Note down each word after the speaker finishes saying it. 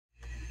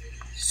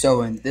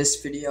So in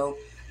this video,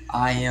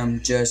 I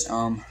am just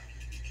no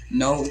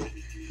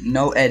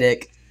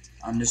edit.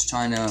 I'm just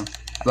trying to.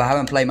 Well, I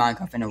haven't played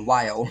Minecraft in a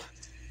while,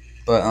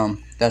 but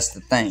that's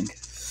the thing.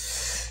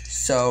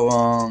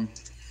 So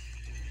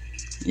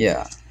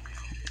yeah,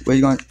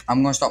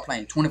 I'm gonna start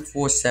playing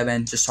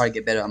 24/7. Just try to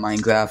get better at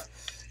Minecraft.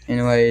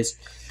 Anyways,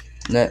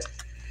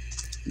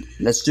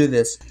 let's do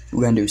this.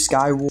 We're gonna do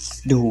Skyward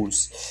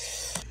duels.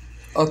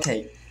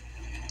 Okay,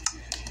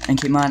 and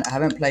keep in mind I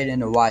haven't played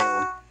in a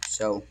while,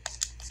 so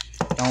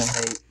don't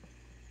hate.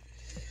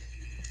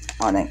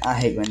 Oh dang, I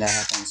hate when that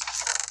happens.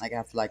 Like I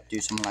have to like do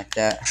something like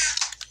that.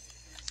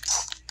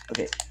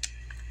 Okay,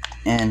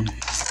 and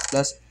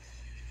plus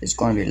it's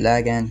gonna be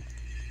lagging,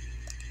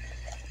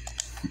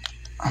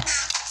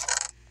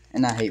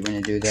 and I hate when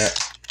you do that.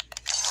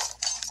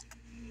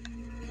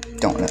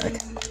 Don't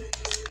lag.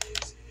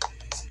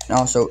 And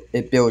also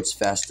it builds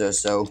faster,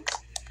 so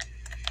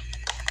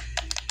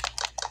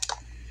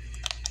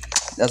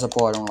that's a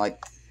part I don't like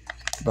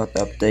about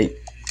the update.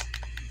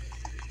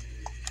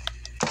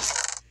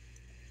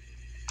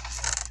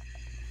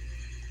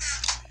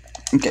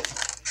 Okay.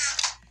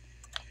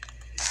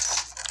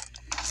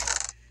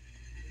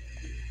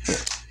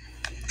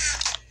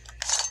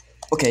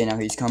 Okay, now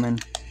he's coming.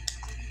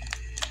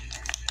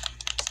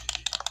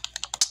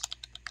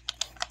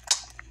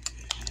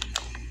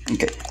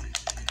 Okay.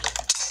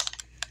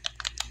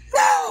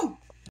 No!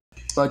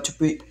 But to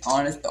be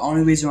honest, the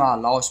only reason why I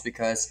lost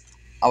because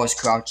I was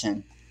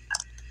crouching.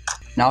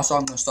 Now so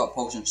I'm gonna start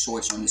posting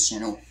shorts on this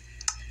channel.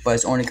 But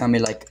it's only gonna be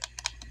like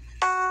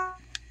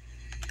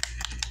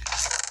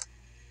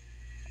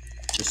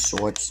just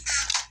shorts.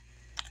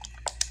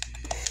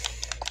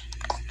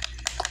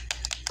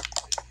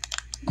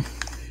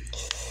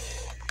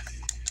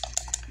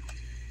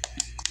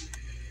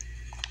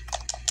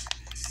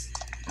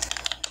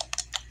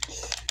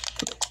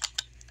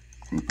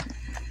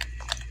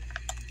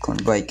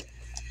 Gonna break.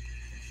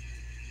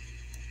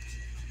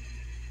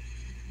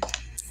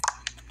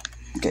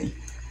 Okay.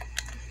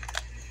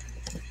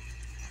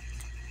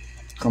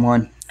 Come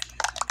on.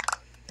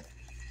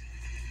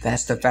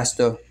 Faster,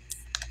 faster.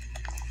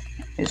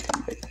 It's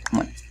gonna break. Come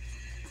on.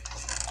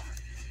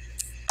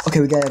 Okay,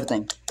 we got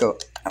everything. Go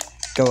up.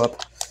 Go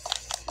up.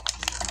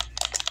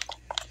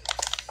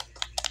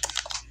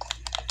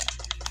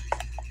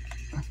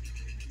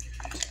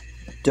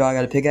 Do I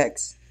got a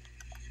pickaxe?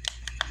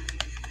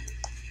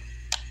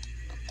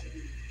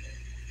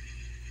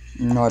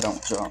 No, I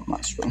don't. So I'm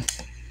not sure.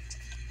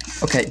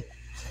 Okay.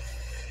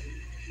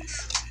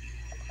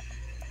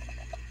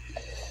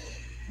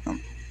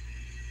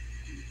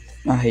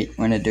 I hate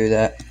when I do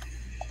that.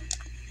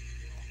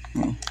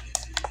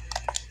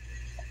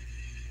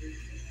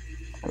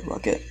 A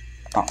rocket.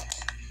 Oh.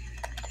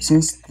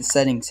 Since the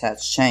settings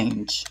has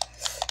changed.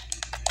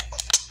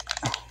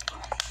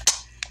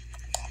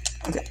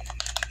 Okay.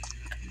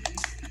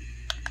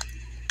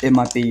 It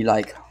might be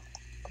like.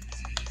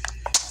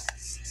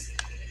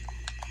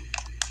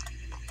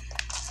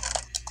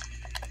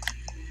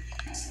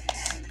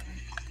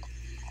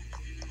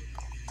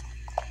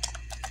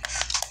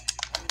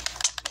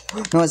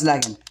 No, it's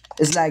lagging.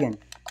 It's lagging.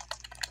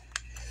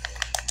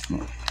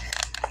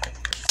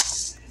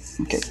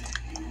 Okay.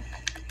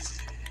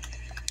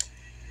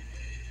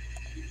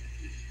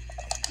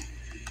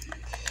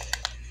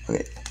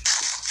 Okay.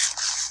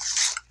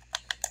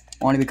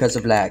 Only because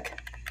of lag.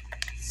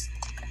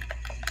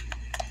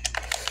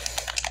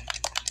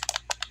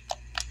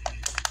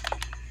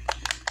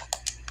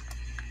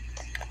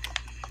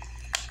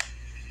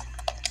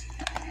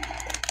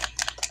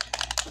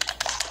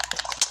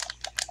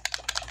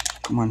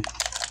 Come on.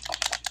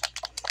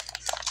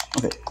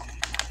 Okay.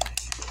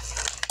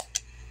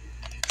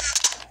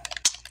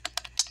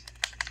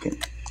 Okay.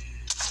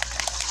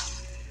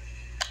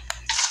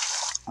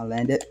 I'll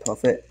land it.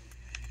 Perfect.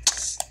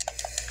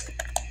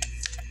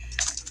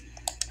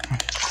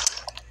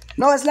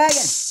 No, it's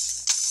lagging.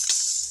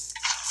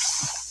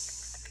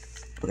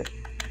 Okay.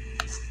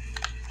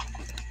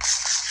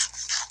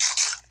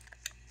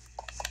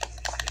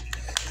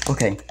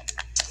 Okay.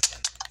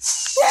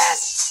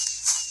 Yes.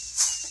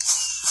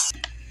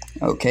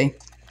 Okay.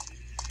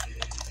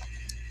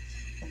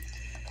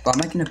 But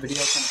I'm making a video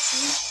kind of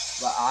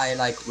soon where I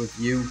like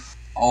review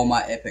all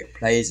my epic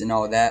plays and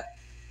all that.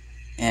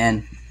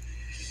 And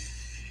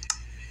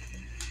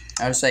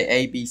I would say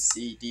A, B,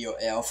 C, D, or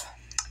F.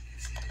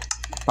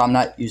 But I'm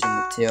not using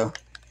the tier.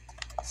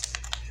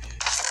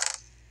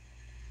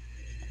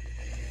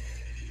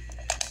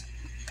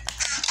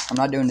 I'm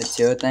not doing the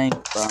tier thing,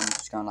 but I'm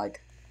just gonna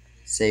like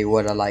say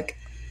what I like,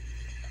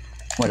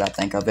 what I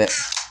think of it.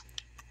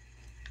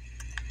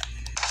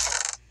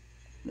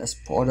 That's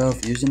part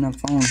of using a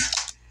phone.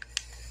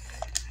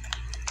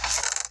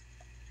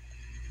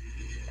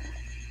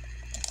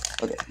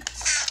 Okay.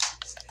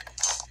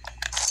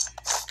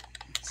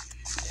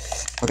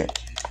 Okay.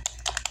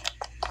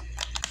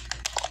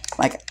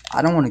 Like,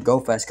 I don't want to go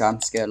fast because I'm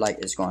scared like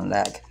it's going to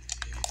lag.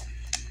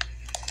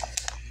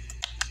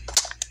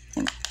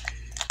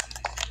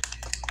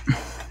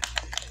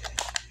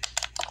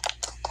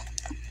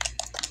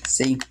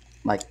 See?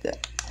 like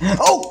that.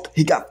 Oh,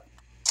 he got.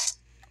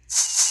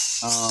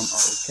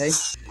 Okay.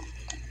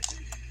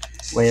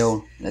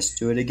 Well, let's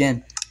do it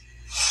again.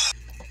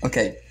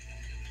 Okay.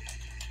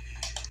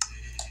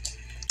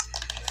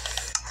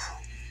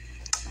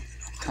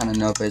 Kind of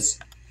nervous.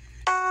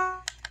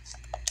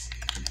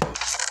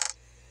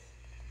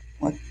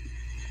 What?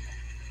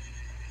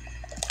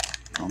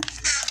 Oh.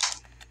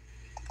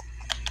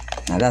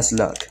 Now that's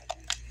luck.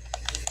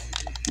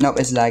 Nope,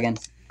 it's lagging.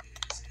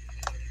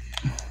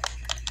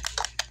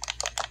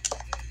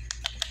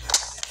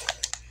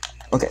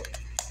 Okay.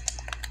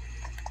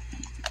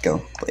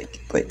 Go.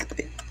 Break.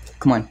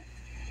 Come on.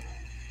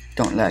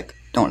 Don't lag,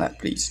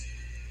 please.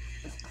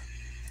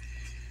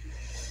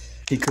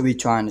 He could be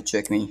trying to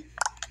trick me.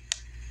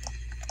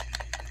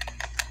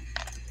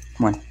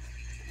 Come on.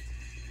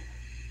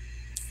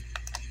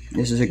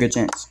 This is a good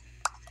chance.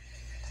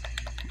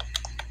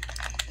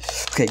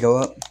 Okay, go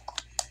up.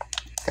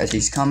 Guys,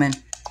 he's coming.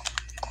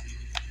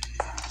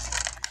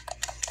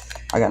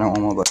 I got no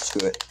more, but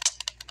screw it.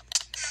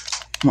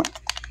 Come on.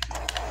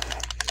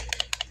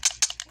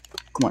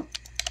 Come on.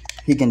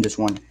 He can just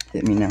one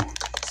hit me now.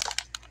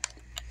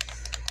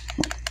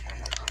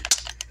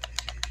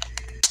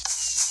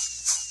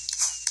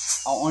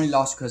 I only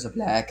lost because of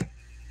lag.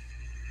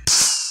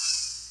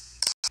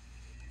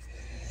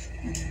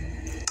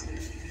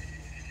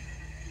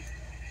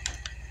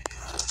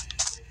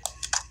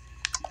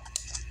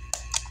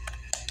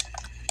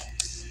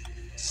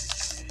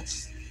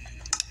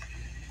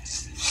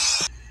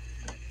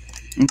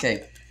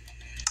 Okay.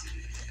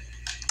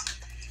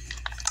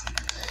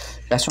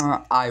 That's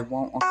why I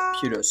want a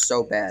computer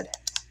so bad.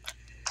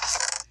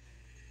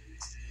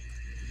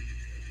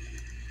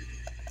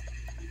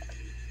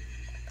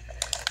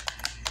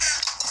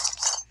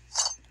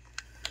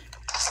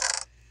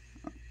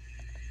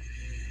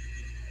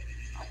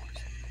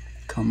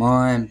 Come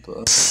on,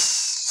 bro.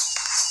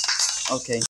 Okay.